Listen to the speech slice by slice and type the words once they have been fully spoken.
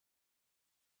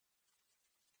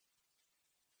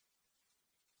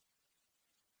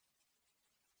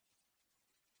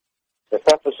The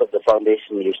purpose of the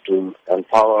foundation is to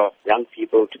empower young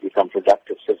people to become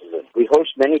productive citizens. We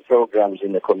host many programs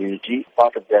in the community,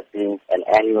 part of that being an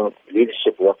annual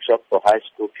leadership workshop for high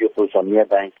school pupils from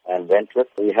Merebank and Wentworth.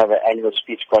 We have an annual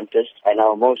speech contest, and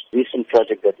our most recent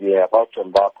project that we are about to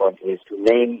embark on is to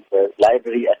name the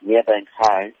library at Merebank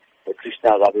High the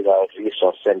Krishna Rabilal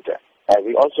Resource Center.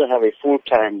 We also have a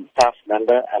full-time staff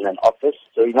member and an office.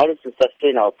 So in order to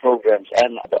sustain our programs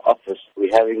and the office,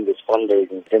 we're having this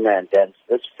fundraising dinner and dance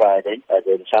this Friday at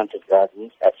the Enchanted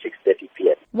Gardens at 6:30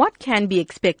 p.m. What can be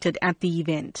expected at the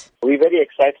event? We're very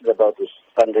excited about this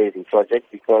fundraising project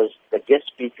because the guest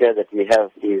speaker that we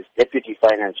have is Deputy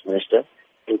Finance Minister,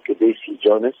 Nkubisi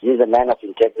Jonas. He is a man of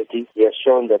integrity. He has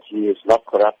shown that he is not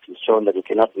corrupt. He's shown that he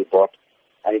cannot be bought.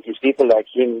 And it is people like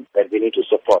him that we need to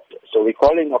support. So we're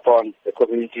calling upon the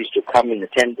communities to come and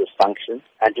attend this function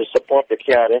and to support the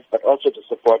KRF, but also to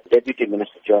support Deputy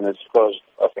Minister Jonas because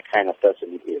of the kind of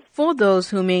person he is. For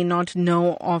those who may not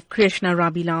know of Krishna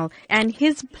Rabilal and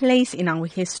his place in our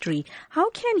history, how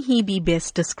can he be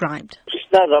best described?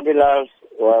 Krishna Rabilal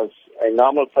was a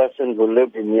normal person who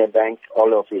lived in Merebank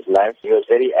all of his life. He was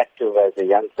very active as a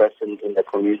young person in the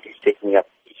communities, taking up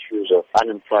issues of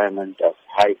unemployment, of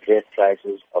high bread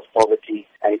prices, of poverty.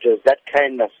 And it was that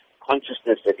kind of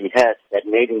consciousness that he had that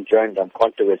made him join the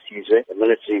Controversies, the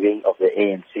military wing of the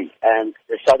ANC. And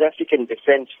the South African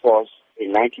Defence Force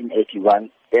in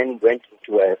 1981 then went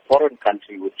into a foreign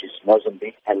country, which is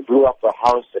Mozambique, and blew up a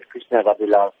house that Krishna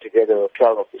Rabilal, together with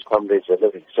 12 of his comrades, were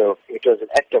living. So it was an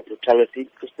act of brutality.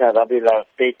 Krishna Rabilal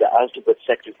paid the ultimate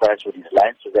sacrifice with his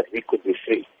life so that we could be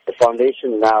free. The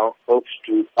foundation now hopes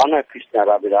to honor Krishna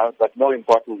Rabilal, but more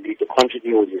importantly, to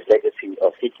continue with his legacy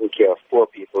of taking care of poor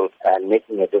people and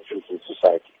making a difference in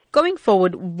society. Going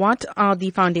forward, what are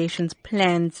the foundation's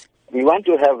plans? We want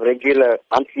to have regular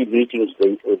monthly meetings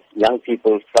with young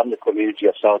people from the community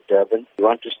of South Durban. We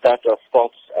want to start off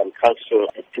sports and cultural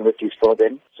activities for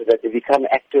them so that they become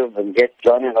active and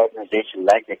join an organization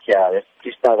like the KRF.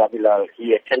 Krishna Rabilal,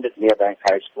 he attended Merebank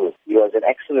High School. He was an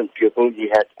excellent pupil. He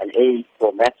had an A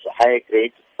for maths, a higher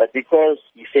grade. But because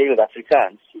he failed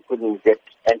Afrikaans, he couldn't get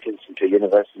entrance into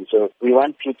university. So we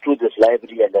want to, through this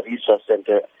library and the resource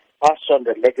center, pass on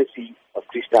the legacy of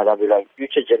Krishna Rabilal.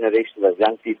 Future generations of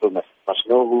young people must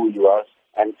know who he was.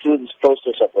 And through this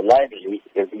process of the library,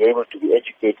 they'll be able to be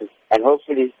educated. And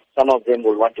hopefully some of them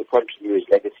will want to continue his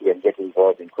legacy and get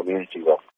involved in community work.